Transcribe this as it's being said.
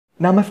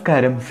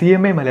നമസ്കാരം,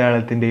 CMA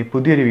മലയാളത്തിൻ്റെ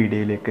പുതിയൊരു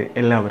വീഡിയോയിലേക്ക്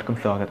എല്ലാവർക്കും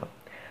സ്വാഗതം.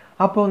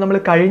 അപ്പോൾ നമ്മൾ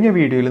കഴിഞ്ഞ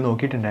വീഡിയോയിൽ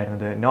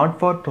നോക്കിയിട്ടുണ്ടായിരുന്നത് not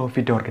for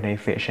profit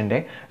ഓർഗനൈസേഷൻ്റെ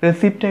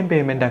receipt and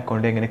payment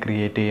account എങ്ങനെ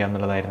ക്രിയേറ്റ് ചെയ്യുക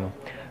എന്നുള്ളതായിരുന്നു.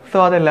 സോ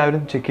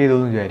അതെല്ലാവരും ചെക്ക് ചെയ്തു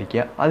എന്ന്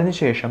വിചാരിക്കുക.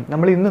 അതിനുശേഷം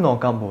നമ്മൾ ഇന്ന്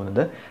നോക്കാൻ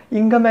പോകുന്നത്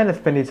ഇൻകം ആൻഡ്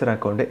എക്സ്പെൻഡിച്ചർ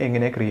അക്കൗണ്ട്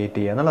എങ്ങനെ ക്രിയേറ്റ്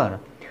ചെയ്യുക എന്നുള്ളതാണ്.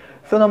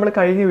 സോ നമ്മൾ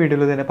കഴിഞ്ഞ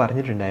വീഡിയോയിൽ തന്നെ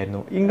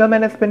പറഞ്ഞിട്ടുണ്ടായിരുന്നു, ഇൻകം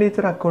ആൻഡ്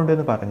എക്സ്പെൻഡിച്ചർ അക്കൗണ്ട്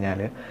എന്ന്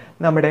പറഞ്ഞാൽ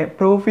നമ്മുടെ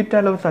പ്രോഫിറ്റ്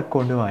ആൻഡ് ലോസ്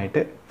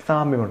അക്കൗണ്ടുമായിട്ട്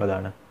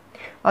സാമ്യമുള്ളതാണ്.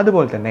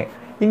 അതുപോലെ തന്നെ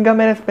ഇൻകം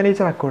ആൻഡ്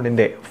എക്സ്പെൻഡിച്ചർ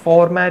അക്കൗണ്ടിൻ്റെ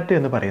ഫോർമാറ്റ്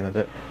എന്ന് പറയുന്നത്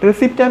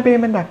റെസിപ്റ്റ് ആൻഡ്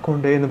പേയ്മെൻറ്റ്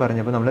അക്കൗണ്ട് എന്ന്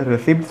പറഞ്ഞപ്പോൾ നമ്മൾ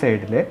റെസിപ്റ്റ്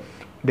സൈഡിൽ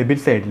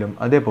ഡെബിറ്റ് സൈഡിലും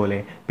അതേപോലെ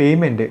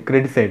പേയ്മെൻറ്റ്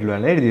ക്രെഡിറ്റ്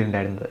സൈഡിലുമാണ്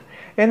എഴുതിയിട്ടുണ്ടായിരുന്നത്.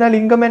 എന്നാൽ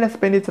ഇൻകം ആൻഡ്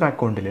എക്സ്പെൻഡിച്ചർ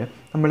അക്കൗണ്ടിൽ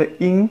നമ്മൾ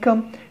ഇൻകം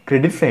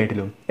ക്രെഡിറ്റ്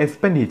സൈഡിലും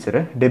എക്സ്പെൻഡിച്ചർ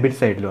ഡെബിറ്റ്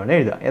സൈഡിലുമാണ്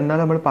എഴുതുക. എന്നാൽ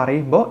നമ്മൾ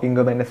പറയുമ്പോൾ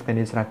ഇൻകം ആൻഡ്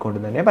എക്സ്പെൻഡിച്ചർ അക്കൗണ്ട്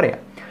തന്നെ പറയാം.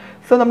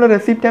 സോ നമ്മൾ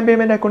receipt and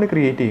payment account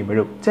create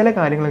ചെയ്യുമ്പോഴും ചില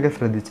കാര്യങ്ങളൊക്കെ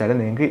ശ്രദ്ധിച്ചാൽ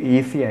നിങ്ങൾക്ക്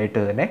ഈസി ആയിട്ട്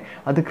തന്നെ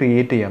അത്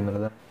ക്രിയേറ്റ് ചെയ്യാം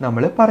എന്നുള്ളത്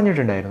നമ്മൾ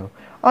പറഞ്ഞിട്ടുണ്ടായിരുന്നു.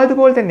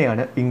 അതുപോലെ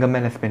തന്നെയാണ് ഇൻകം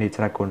ആൻഡ്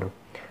എക്സ്പെൻഡിച്ചർ അക്കൗണ്ടും.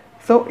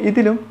 സോ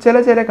ഇതിലും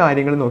ചില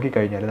കാര്യങ്ങൾ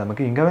നോക്കിക്കഴിഞ്ഞാൽ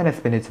നമുക്ക് income and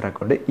expenditure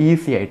account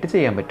easy ആയിട്ട്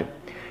ചെയ്യാൻ പറ്റും.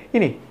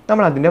 ഇനി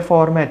നമ്മൾ അതിൻ്റെ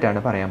ഫോർമാറ്റാണ്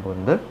പറയാൻ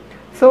പോകുന്നത്.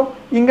 സോ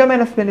ഇൻകം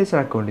ആൻഡ് എക്സ്പെൻഡിച്ചർ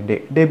അക്കൗണ്ടിൻ്റെ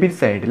ഡെബിറ്റ്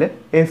സൈഡിൽ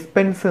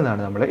എക്സ്പെൻസ്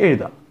എന്നാണ് നമ്മൾ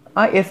എഴുതുക.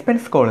 ആ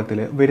എക്സ്പെൻസ് കോളത്തിൽ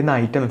വരുന്ന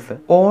ഐറ്റംസ്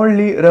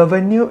ഓൺലി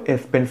റവന്യൂ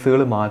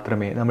എക്സ്പെൻസുകൾ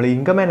മാത്രമേ നമ്മൾ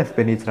ഇൻകം ആൻഡ്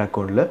എക്സ്പെൻഡിച്ചർ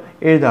അക്കൗണ്ടിൽ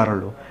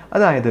എഴുതാറുള്ളൂ.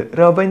 അതായത്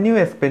റവന്യൂ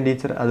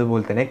എക്സ്പെൻഡിച്ചർ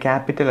അതുപോലെ തന്നെ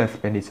ക്യാപിറ്റൽ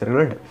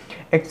എക്സ്പെൻഡിച്ചറുകളുണ്ട്.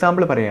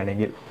 എക്സാമ്പിൾ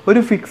പറയുകയാണെങ്കിൽ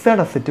ഒരു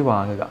ഫിക്സഡ് അസറ്റ്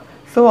വാങ്ങുക.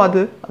 സോ അത്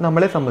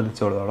നമ്മളെ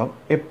സംബന്ധിച്ചിടത്തോളം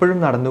എപ്പോഴും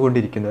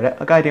നടന്നുകൊണ്ടിരിക്കുന്ന ഒരു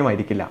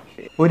കാര്യമായിരിക്കില്ല.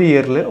 ഒരു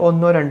ഇയറിൽ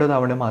 1-2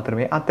 തവണ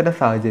മാത്രമേ അത്തരം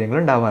സാഹചര്യങ്ങൾ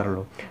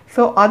ഉണ്ടാവാറുള്ളൂ.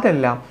 സോ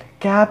അതെല്ലാം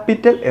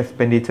ക്യാപിറ്റൽ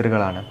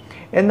എക്സ്പെൻഡിച്ചറുകളാണ്.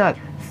 എന്നാൽ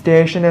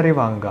സ്റ്റേഷനറി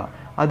വാങ്ങുക,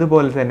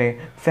 അതുപോലെ തന്നെ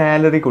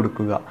സാലറി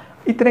കൊടുക്കുക,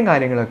 ഇത്തരം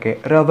കാര്യങ്ങളൊക്കെ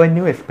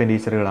റവന്യൂ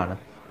എക്സ്പെൻഡിച്ചറുകളാണ്.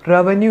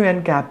 റവന്യൂ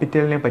ആൻഡ്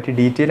ക്യാപിറ്റലിനെ പറ്റി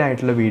ഡീറ്റെയിൽ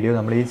ആയിട്ടുള്ള വീഡിയോ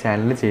നമ്മൾ ഈ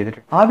ചാനലിൽ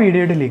ചെയ്തിട്ടുണ്ട്. ആ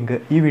വീഡിയോയുടെ ലിങ്ക്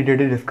ഈ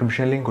വീഡിയോയുടെ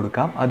ഡിസ്ക്രിപ്ഷനിൽ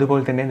കൊടുക്കാം.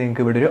 അതുപോലെ തന്നെ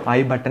നിങ്ങൾക്ക് ഇവിടെ ഒരു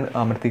ഐ ബട്ടൺ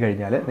അമർത്തി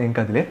കഴിഞ്ഞാൽ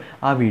നിങ്ങൾക്ക് അതിൽ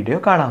ആ വീഡിയോ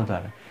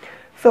കാണാവുന്നതാണ്.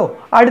 സോ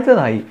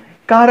അടുത്തതായി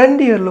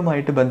കറണ്ട്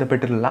ഇയറിലുമായിട്ട്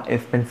ബന്ധപ്പെട്ടിട്ടുള്ള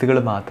എക്സ്പെൻസുകൾ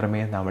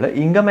മാത്രമേ നമ്മൾ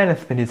ഇൻകം ആൻഡ്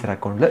എക്സ്പെൻഡിച്ചർ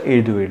അക്കൗണ്ടിൽ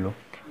എഴുതുകയുള്ളൂ.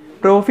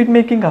 പ്രോഫിറ്റ്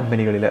മേക്കിംഗ്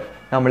കമ്പനികളിൽ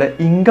നമ്മൾ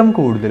ഇൻകം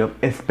കൂടുതലും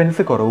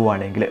എക്സ്പെൻസ്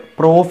കുറവുമാണെങ്കിൽ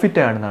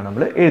പ്രോഫിറ്റ് ആണെന്നാണ്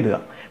നമ്മൾ എഴുതുക.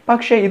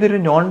 പക്ഷേ ഇതൊരു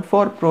നോൺ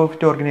ഫോർ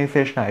പ്രോഫിറ്റ്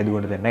ഓർഗനൈസേഷൻ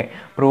ആയതുകൊണ്ട് തന്നെ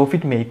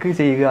പ്രോഫിറ്റ് മേക്ക്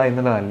ചെയ്യുക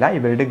എന്നുള്ളതല്ല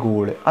ഇവരുടെ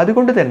ഗോള്.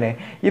 അതുകൊണ്ട് തന്നെ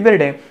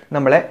ഇവരുടെ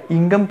നമ്മളെ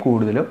ഇൻകം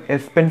കൂടുതലും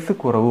എക്സ്പെൻസ്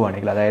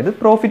കുറവുമാണെങ്കിൽ, അതായത്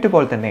പ്രോഫിറ്റ്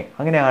പോലെ തന്നെ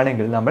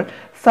അങ്ങനെയാണെങ്കിൽ നമ്മൾ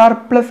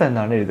സർപ്ലസ്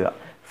എന്നാണ് എഴുതുക.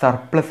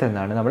 സർപ്ലസ്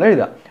എന്നാണ് നമ്മൾ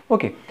എഴുതുക.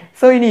 ഓക്കെ.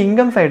 സോ ഇനി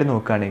ഇൻകം സൈഡ്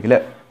നോക്കുകയാണെങ്കിൽ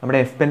നമ്മുടെ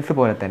എക്സ്പെൻസ്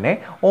പോലെ തന്നെ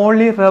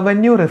ഓൺലി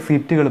റവന്യൂ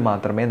റെസിപ്റ്റുകൾ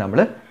മാത്രമേ നമ്മൾ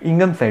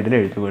ഇൻകം സൈഡിൽ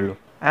എഴുതുകയുള്ളൂ.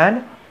 ആൻഡ്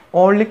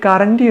ഓൺലി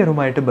കറണ്ട്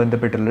ഇയറുമായിട്ട്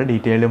ബന്ധപ്പെട്ടുള്ള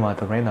ഡീറ്റെയിൽ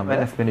മാത്രമേ നമ്മൾ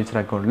എക്സ്പെൻഡിച്ചർ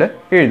അക്കൗണ്ടിൽ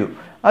എഴുതൂ.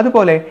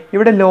 അതുപോലെ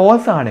ഇവിടെ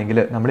ലോസ് ആണെങ്കിൽ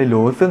നമ്മൾ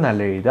ലോസ്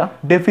എന്നല്ല എഴുതുക,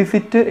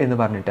 ഡെഫിസിറ്റ് എന്ന്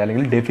പറഞ്ഞിട്ട്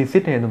അല്ലെങ്കിൽ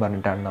ഡെഫിസിറ്റ് എന്ന്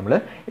പറഞ്ഞിട്ടാണ് നമ്മൾ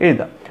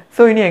എഴുതുക.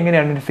 സോ ഇനി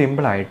എങ്ങനെയാണ് ഒരു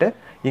സിമ്പിളായിട്ട്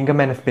income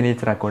and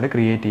expenditure account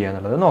create ചെയ്യുക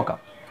എന്നുള്ളത് നോക്കാം.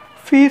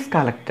 Fees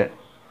collected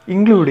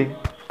including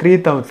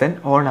 3,000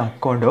 on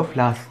account of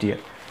last year,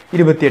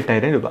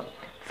 28,000 രൂപ.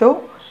 സോ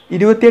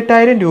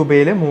 28,000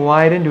 രൂപയിൽ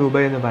 3,000 രൂപ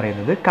എന്ന്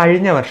പറയുന്നത്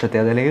കഴിഞ്ഞ വർഷത്തെ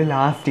അതല്ലെങ്കിൽ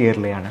ലാസ്റ്റ്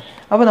ഇയറിലെയാണ്.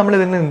 അപ്പോൾ നമ്മൾ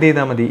ഇതിൽ നിന്ന് എന്ത്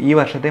ചെയ്താൽ മതി, ഈ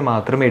വർഷത്തെ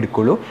മാത്രമേ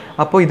എടുക്കുള്ളൂ.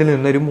 അപ്പോൾ ഇതിൽ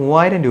നിന്നൊരു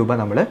 3,000 രൂപ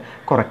നമ്മൾ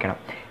കുറയ്ക്കണം.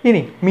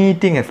 ഇനി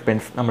മീറ്റിംഗ്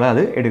എക്സ്പെൻസ് നമ്മൾ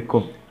അത്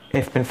എടുക്കും,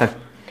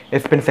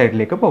 എക്സ്പെൻസ്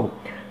സൈഡിലേക്ക് പോകും.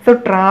 സോ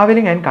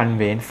ട്രാവലിംഗ് ആൻഡ്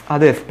കൺവെയൻസ്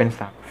അത്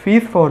എക്സ്പെൻസാണ്.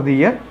 Fees for the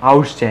year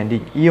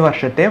outstanding, ഈ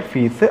വർഷത്തെ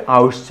ഫീസ്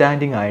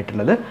ഔട്ട്സ്റ്റാൻഡിങ്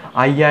ആയിട്ടുള്ളത്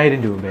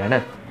 5,000 രൂപയാണ്.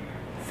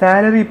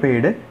 Salary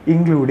paid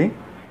including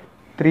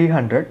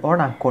 300 on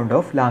account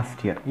of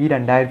last year, ഈ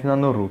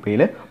 2,400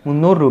 രൂപയിൽ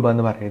 300 രൂപ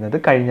എന്ന് പറയുന്നത്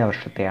കഴിഞ്ഞ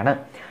വർഷത്തെയാണ്.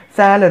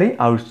 സാലറി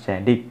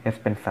ഔട്ട്സ്റ്റാൻഡിങ്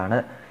എക്സ്പെൻസ് ആണ്.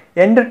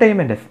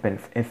 എൻ്റർടൈൻമെൻറ്റ്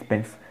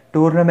എക്സ്പെൻസ്,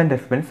 ടൂർണമെൻറ്റ്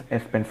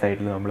എക്സ്പെൻസ്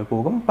സൈഡിൽ നമ്മൾ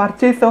പോകും.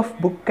 Purchase of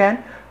book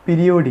and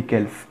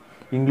periodicals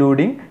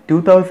including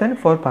 2,000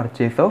 four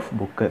purchase of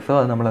book. So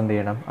അത് നമ്മൾ എന്ത്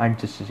ചെയ്യണം,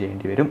 അഡ്ജസ്റ്റ്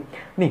ചെയ്യേണ്ടി വരും.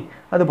 ഇനി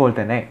അതുപോലെ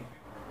തന്നെ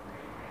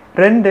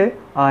റെൻറ്റ്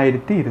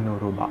 1,200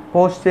 രൂപ.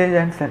 Postage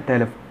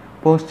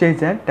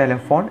and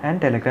telephone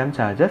and Telegram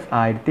charges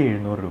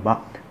 1,700 രൂപ.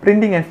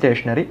 പ്രിൻറ്റിംഗ് ആൻഡ്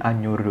സ്റ്റേഷനറി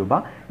 500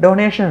 രൂപ.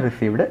 ഡൊണേഷൻ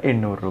റിസീവ്ഡ്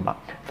 800 രൂപ.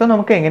 സോ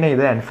നമുക്ക് എങ്ങനെ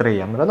ഇത് ആൻസർ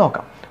ചെയ്യാം എന്നുള്ളത്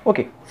നോക്കാം.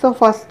 ഓക്കെ. സോ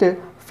ഫസ്റ്റ്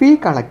ഫീ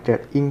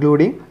കളക്റ്റഡ്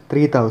ഇൻക്ലൂഡിങ്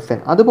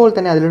 3,000, അതുപോലെ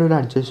തന്നെ അതിലൊരു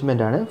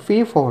അഡ്ജസ്റ്റ്മെൻ്റ് ആണ് fee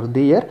for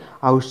the year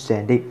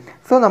outstanding.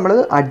 So നമ്മൾ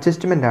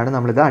അഡ്ജസ്റ്റ്മെൻ്റ് ആണ്,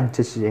 നമ്മളിത്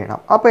അഡ്ജസ്റ്റ് ചെയ്യണം.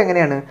 അപ്പോൾ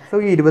എങ്ങനെയാണ്, സോ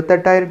ഈ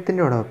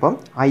 28,000-നോടൊപ്പം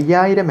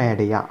 5,000 ആഡ്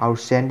ചെയ്യുക,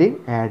 ഔട്ട്സ്റ്റാൻഡിങ്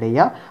ആഡ്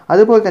ചെയ്യുക,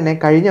 അതുപോലെ തന്നെ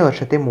കഴിഞ്ഞ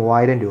വർഷത്തെ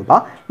 3,000 രൂപ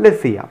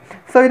ലെസ് ചെയ്യാം.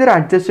 സോ ഇതൊരു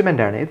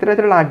അഡ്ജസ്റ്റ്മെൻ്റ് ആണ്.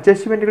 ഇത്തരത്തിലുള്ള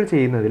അഡ്ജസ്റ്റ്മെൻറ്റുകൾ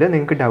ചെയ്യുന്നതിൽ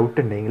നിങ്ങൾക്ക് ഡൗട്ട്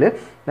ഉണ്ടെങ്കിൽ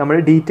നമ്മൾ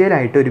ഡീറ്റെയിൽ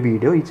ആയിട്ട് ഒരു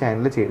വീഡിയോ ഈ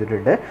ചാനലിൽ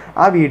ചെയ്തിട്ടുണ്ട്.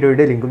 ആ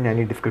വീഡിയോയുടെ ലിങ്കും ഞാൻ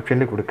ഈ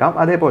ഡിസ്ക്രിപ്ഷനിൽ കൊടുക്കാം.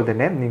 അതേപോലെ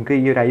തന്നെ നിങ്ങൾക്ക്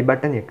ഈ ഒരു ഐ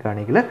ബട്ടൺ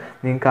ഞെക്കുകയാണെങ്കിൽ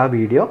നിങ്ങൾക്ക് ആ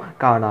വീഡിയോ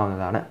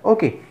കാണാവുന്നതാണ്.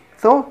 ഓക്കെ.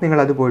 സോ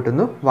നിങ്ങളത്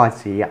പോയിട്ടൊന്ന് വാച്ച്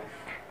ചെയ്യാം.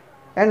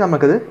 ആൻഡ്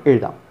നമുക്കത്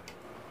എഴുതാം.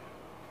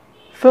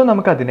 സോ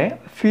നമുക്കതിനെ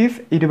ഫീസ്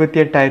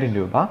 28,000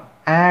 രൂപ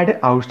ആഡ്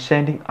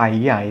ഔട്ട്സ്റ്റാൻഡിങ്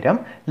 5,000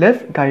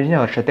 ലെസ് കഴിഞ്ഞ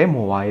വർഷത്തെ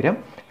 3,000.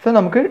 സോ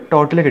നമുക്ക്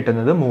ടോട്ടൽ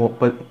കിട്ടുന്നത്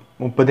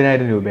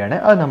 30,000 രൂപയാണ്.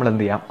 അത് നമ്മൾ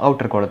എന്ത് ചെയ്യാം,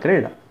 ഔട്ടർ കോളത്തിൽ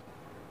എഴുതാം.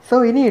 സോ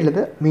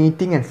ഇനിയുള്ളത്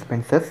മീറ്റിംഗ്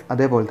എക്സ്പെൻസസ്,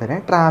 അതേപോലെ തന്നെ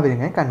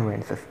ട്രാവലിംഗ് ആൻഡ്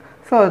കൺവെയൻസസ്.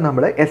 സോ അത്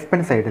നമ്മൾ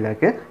എക്സ്പെൻസ്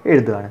സൈഡിലേക്ക്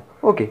എഴുതുകയാണ്.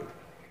 Okay.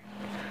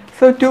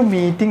 So to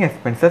meeting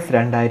expenses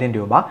 2000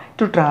 രൂപ,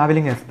 ടു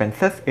ട്രാവലിംഗ്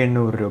എക്സ്പെൻസസ്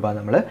 800 രൂപ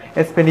നമ്മൾ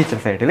എക്സ്പെൻഡിച്ചർ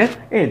സൈഡിൽ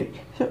എഴുതി.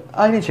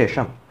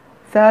 അതിനുശേഷം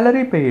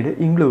salary paid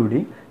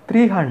including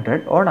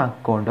 300 on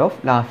account of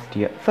last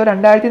year. So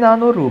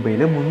 2400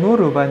 രൂപയിൽ 300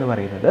 രൂപ എന്ന്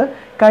പറയുന്നത്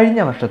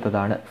കഴിഞ്ഞ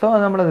വർഷത്തതാണ്. സോ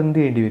നമ്മളത് എന്ത്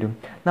ചെയ്യേണ്ടി വരും?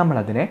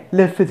 നമ്മളതിനെ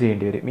ലെസ്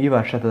ചെയ്യേണ്ടി വരും. ഈ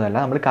വർഷത്തതല്ല,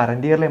 നമ്മൾ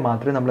കറണ്ട് ഇയറിലെ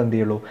മാത്രമേ നമ്മൾ എന്ത്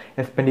ചെയ്യുള്ളൂ?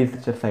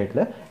 എക്സ്പെൻഡിച്ചർ സൈഡിൽ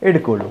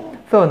എടുക്കുകയുള്ളൂ.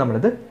 സോ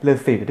നമ്മളത്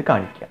ലെസ് ചെയ്തിട്ട്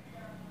കാണിക്കുക.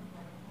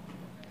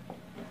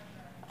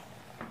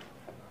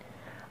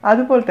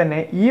 അതുപോലെ തന്നെ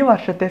ഈ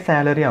വർഷത്തെ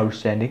സാലറി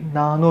ഔട്ട്സ്റ്റാൻഡിങ്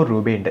 400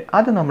 രൂപയുണ്ട്.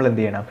 അത് നമ്മൾ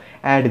എന്ത് ചെയ്യണം?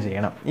 ആഡ്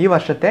ചെയ്യണം. ഈ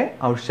വർഷത്തെ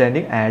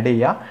ഔട്ട്സ്റ്റാൻഡിങ് ആഡ്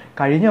ചെയ്യുക,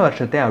 കഴിഞ്ഞ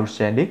വർഷത്തെ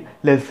ഔട്ട്സ്റ്റാൻഡിങ്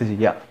ലെസ്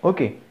ചെയ്യുക.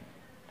 Okay,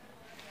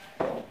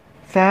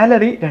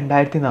 salary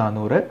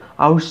 2400,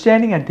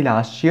 outstanding at the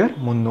last year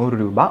 300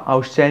 രൂപ,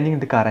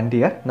 ഔട്ട്സ്റ്റാൻഡിങ് ദി കറണ്ട്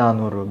ഇയർ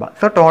 400 രൂപ.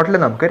 സോ ടോട്ടൽ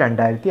നമുക്ക്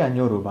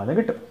 2500 രൂപ എന്ന്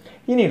കിട്ടും.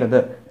 ഇനിയുള്ളത്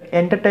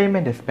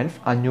എൻ്റർടൈൻമെൻറ്റ് എക്സ്പെൻസ്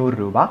 500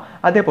 രൂപ,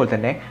 അതേപോലെ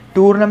തന്നെ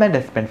ടൂർണമെൻറ്റ്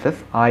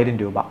എക്സ്പെൻസസ് 1000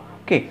 രൂപ.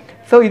 ഓക്കെ,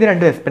 സോ ഇത്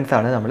രണ്ട് എക്സ്പെൻസ്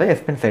ആണ് നമ്മൾ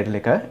എക്സ്പെൻസ്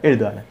സൈഡിലേക്ക്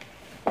എഴുതുകയാണ്.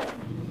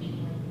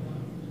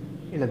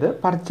 ഉള്ളത്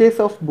purchase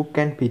of book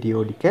and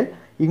periodical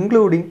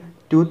including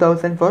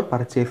 2000 four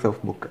purchase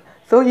of book.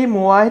 So ഈ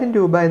 3000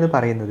 രൂപ എന്ന്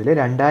പറയുന്നതിൽ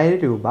 2000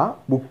 രൂപ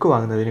ബുക്ക്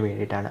വാങ്ങുന്നതിന്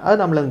വേണ്ടിയിട്ടാണ്. അത്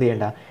നമ്മൾ എന്ത്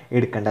ചെയ്യേണ്ട?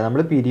 എടുക്കേണ്ട.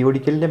 നമ്മൾ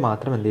പീരിയോഡിക്കലിൻ്റെ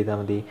മാത്രം എന്ത് ചെയ്താൽ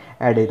മതി?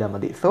 ആഡ് ചെയ്താൽ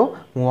മതി. സോ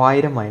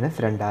 3000 മൈനസ്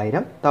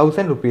 2000,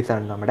 1000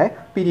 റുപ്പീസാണ് നമ്മുടെ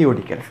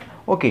periodicals.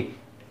 Okay,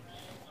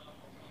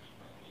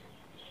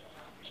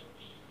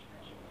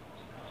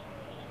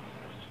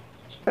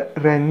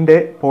 rent,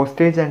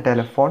 postage and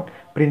telephone,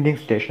 printing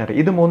stationery,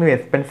 ഇത് 3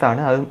 എക്സ്പെൻസ്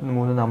ആണ്. അത്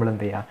 3 നമ്മൾ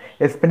എന്ത് ചെയ്യുക?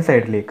 എക്സ്പെൻസ്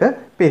സൈഡിലേക്ക്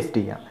പേസ്റ്റ്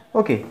ചെയ്യാം.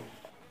 ഓക്കെ,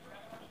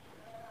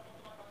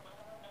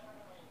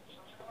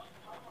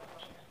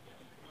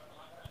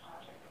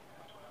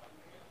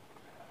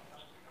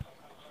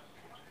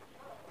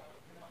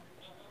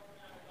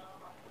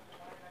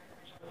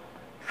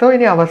 സോ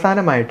ഇനി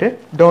അവസാനമായിട്ട്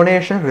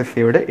ഡൊണേഷൻ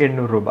റിസീവ്ഡ്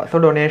 800 രൂപ. സോ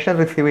ഡൊണേഷൻ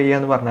റിസീവ് ചെയ്യുക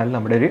എന്ന് പറഞ്ഞാൽ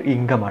നമ്മുടെ ഒരു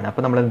ഇൻകം ആണ്.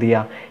 അപ്പോൾ നമ്മൾ എന്ത്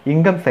ചെയ്യുക?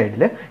 ഇൻകം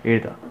സൈഡിൽ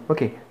എഴുതുക.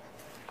 ഓക്കെ,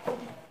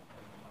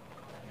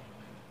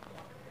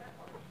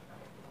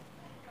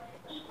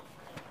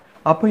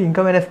 അപ്പോൾ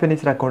ഇൻകം ആൻഡ്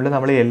എക്സ്പെൻഡിച്ചർ അക്കൗണ്ടിൽ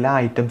നമ്മൾ എല്ലാ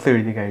ഐറ്റംസും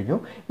എഴുതി കഴിഞ്ഞു.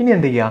 ഇനി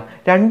എന്ത് ചെയ്യുക?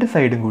 രണ്ട്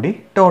സൈഡും കൂടി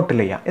ടോട്ടൽ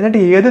ചെയ്യുക. എന്നിട്ട്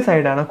ഏത്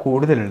സൈഡാണ്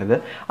കൂടുതലുള്ളത്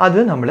അത്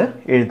നമ്മൾ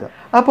എഴുതുക.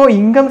 അപ്പോൾ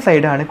ഇൻകം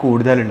സൈഡാണ്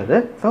കൂടുതലുള്ളത്.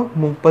 സോ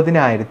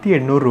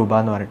 30,800 രൂപ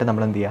എന്ന് പറഞ്ഞിട്ട്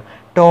നമ്മൾ എന്ത്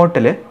ചെയ്യുക?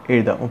 ടോട്ടൽ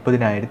എഴുതുക.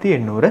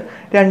 30,800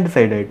 രണ്ട്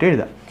സൈഡായിട്ട്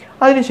എഴുതുക.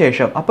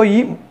 അതിനുശേഷം അപ്പോൾ ഈ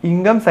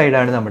ഇൻകം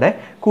സൈഡാണ് നമ്മുടെ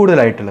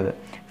കൂടുതലായിട്ടുള്ളത്.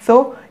 സോ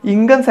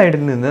ഇൻകം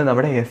സൈഡിൽ നിന്ന്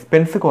നമ്മുടെ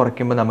എക്സ്പെൻസ്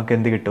കുറയ്ക്കുമ്പോൾ നമുക്ക്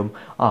എന്ത് കിട്ടും?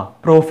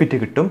 പ്രോഫിറ്റ്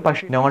കിട്ടും.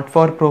 പക്ഷേ നോട്ട്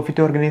ഫോർ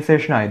പ്രോഫിറ്റ്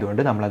ഓർഗനൈസേഷൻ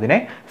ആയതുകൊണ്ട് നമ്മളതിനെ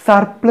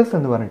സർപ്ലസ്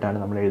എന്ന് പറഞ്ഞിട്ടാണ്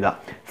നമ്മൾ എഴുതുക.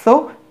 സോ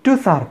ടു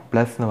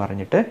സർപ്ലസ് എന്ന്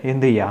പറഞ്ഞിട്ട്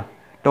എന്ത് ചെയ്യുക?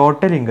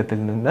 ടോട്ടൽ ഇൻകത്തിൽ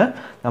നിന്ന്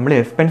നമ്മൾ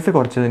എക്സ്പെൻസ്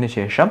കുറച്ചതിന്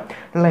ശേഷം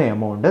ഉള്ള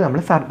എമൗണ്ട് നമ്മൾ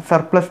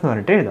സർപ്ലസ് എന്ന്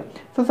പറഞ്ഞിട്ട് എഴുതാം.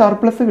 സോ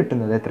സർപ്ലസ്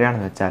കിട്ടുന്നത്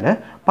എത്രയാണെന്ന് വെച്ചാൽ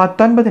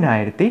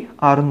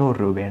 19,600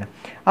 രൂപയാണ്.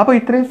 അപ്പോൾ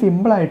ഇത്രയും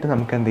സിമ്പിളായിട്ട്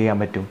നമുക്ക് എന്ത് ചെയ്യാൻ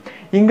പറ്റും?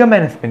 Income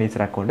and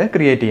expenditure account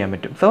create ചെയ്യാൻ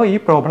പറ്റും. സോ ഈ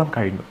പ്രോബ്ലം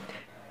കഴിഞ്ഞു.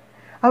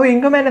 അപ്പോൾ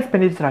ഇൻകം ആൻഡ്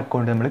എക്സ്പെൻഡിച്ചർ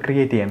അക്കൗണ്ട് നമ്മൾ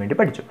ക്രിയേറ്റ് ചെയ്യാൻ വേണ്ടി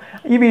പഠിച്ചു.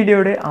 ഈ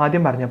വീഡിയോയുടെ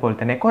ആദ്യം പറഞ്ഞ പോലെ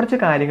തന്നെ കുറച്ച്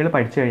കാര്യങ്ങൾ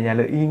പഠിച്ചു കഴിഞ്ഞാൽ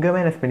income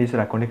and expenditure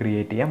account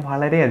create ചെയ്യാൻ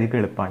വളരെയധികം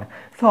എളുപ്പമാണ്.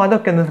 സോ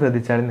അതൊക്കെ ഒന്ന്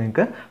ശ്രദ്ധിച്ചാൽ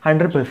നിങ്ങൾക്ക്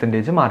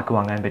 100% മാർക്ക്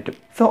വാങ്ങാൻ പറ്റും.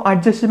 സോ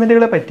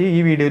അഡ്ജസ്റ്റ്മെൻറ്റുകളെ പറ്റി ഈ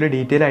വീഡിയോയിൽ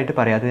ഡീറ്റെയിൽ ആയിട്ട്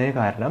പറയാത്തതിന്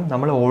കാരണം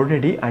നമ്മൾ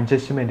ഓൾറെഡി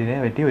അഡ്ജസ്റ്റ്മെൻറ്റിനെ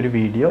പറ്റി ഒരു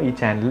വീഡിയോ ഈ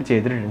ചാനലിൽ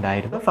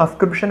ചെയ്തിട്ടുണ്ടായിരുന്നു.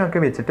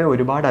 സബ്സ്ക്രിപ്ഷനൊക്കെ വെച്ചിട്ട്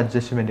ഒരുപാട്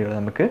അഡ്ജസ്റ്റ്മെൻറ്റുകൾ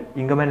നമുക്ക്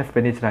ഇൻകം ആൻഡ്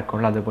എക്സ്പെൻഡിച്ചർ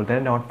അക്കൗണ്ടിൽ അതുപോലെ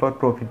തന്നെ നോട്ട് ഫോർ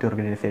പ്രോഫിറ്റ്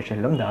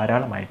ഓർഗനൈസേഷനിലും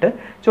ധാരാളമായിട്ട്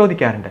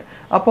ചോദിക്കാറുണ്ട്.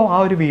 അപ്പോൾ ആ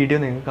ഒരു വീഡിയോ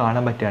നിങ്ങൾക്ക്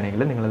കാണാൻ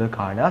പറ്റുകയാണെങ്കിൽ നിങ്ങളത്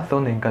കാണുക. സോ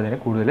നിങ്ങൾക്ക് അതിന്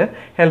കൂടുതൽ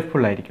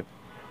ഹെൽപ്ഫുൾ ആയിരിക്കും.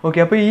 ഓക്കെ,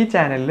 അപ്പോൾ ഈ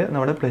ചാനലിൽ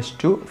നമ്മൾ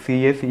 +2,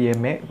 CA,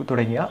 CMA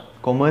തുടങ്ങിയ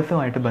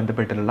കൊമേഴ്സുമായിട്ട്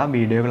ബന്ധപ്പെട്ടിട്ടുള്ള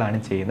വീഡിയോകളാണ്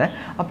ചെയ്യുന്നത്.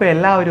 അപ്പോൾ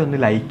എല്ലാവരും ഒന്ന്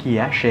ലൈക്ക്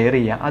ചെയ്യുക, ഷെയർ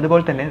ചെയ്യുക,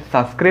 അതുപോലെ തന്നെ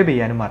സബ്സ്ക്രൈബ്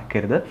ചെയ്യാനും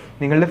മറക്കരുത്.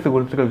 നിങ്ങളുടെ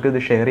സുഹൃത്തുക്കൾക്ക് ഇത്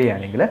ഷെയർ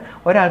ചെയ്യുകയാണെങ്കിൽ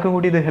ഒരാൾക്കും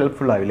കൂടി ഇത്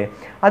ഹെൽപ്ഫുൾ ആവില്ലേ.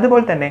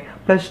 അതുപോലെ തന്നെ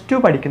 +2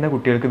 പഠിക്കുന്ന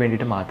കുട്ടികൾക്ക്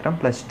വേണ്ടിയിട്ട് മാത്രം,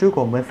 +2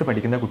 കൊമേഴ്സ്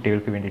പഠിക്കുന്ന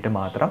കുട്ടികൾക്ക് വേണ്ടിയിട്ട്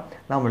മാത്രം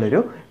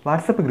നമ്മളൊരു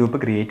വാട്സപ്പ് ഗ്രൂപ്പ്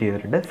ക്രിയേറ്റ്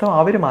ചെയ്തിട്ടുണ്ട്. സോ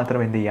അവർ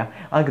മാത്രം എന്ത്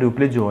ചെയ്യുക? ആ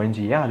ഗ്രൂപ്പിൽ ജോയിൻ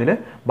ചെയ്യുക. അതിൽ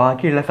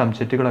ബാക്കിയുള്ള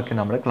സബ്ജക്റ്റുകളൊക്കെ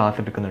നമ്മൾ ക്ലാസ്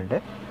എടുക്കുന്നുണ്ട്.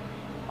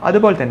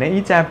 അതുപോലെ തന്നെ ഈ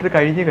ചാപ്റ്റർ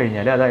കഴിഞ്ഞ്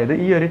കഴിഞ്ഞാൽ, അതായത്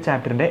ഈ ഒരു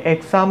ചാപ്റ്ററിൻ്റെ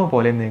എക്സാം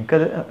പോലെ നിങ്ങൾക്ക്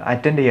അത്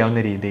അറ്റൻഡ്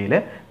ചെയ്യാവുന്ന രീതിയിൽ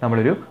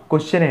നമ്മളൊരു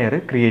ക്വസ്റ്റ്യനെയർ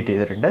ക്രിയേറ്റ്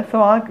ചെയ്തിട്ടുണ്ട്. സോ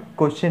ആ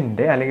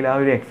ക്വസ്റ്റ്യൻ്റെ അല്ലെങ്കിൽ ആ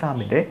ഒരു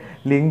എക്സാമിൻ്റെ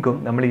ലിങ്കും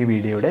നമ്മൾ ഈ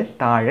വീഡിയോയുടെ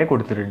താഴെ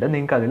കൊടുത്തിട്ടുണ്ട്.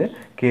 നിങ്ങൾക്ക് അതിൽ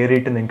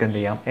കയറിയിട്ട് നിങ്ങൾക്ക് എന്ത്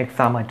ചെയ്യാം?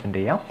 എക്സാം അറ്റൻഡ്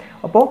ചെയ്യാം.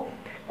 അപ്പോൾ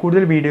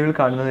കൂടുതൽ വീഡിയോകൾ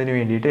കാണുന്നതിന്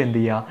വേണ്ടിയിട്ട് എന്ത്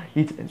ചെയ്യുക?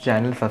 ഈ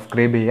ചാനൽ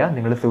സബ്സ്ക്രൈബ് ചെയ്യുക,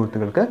 നിങ്ങളുടെ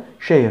സുഹൃത്തുക്കൾക്ക്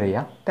ഷെയർ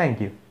ചെയ്യുക.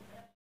 Thank you.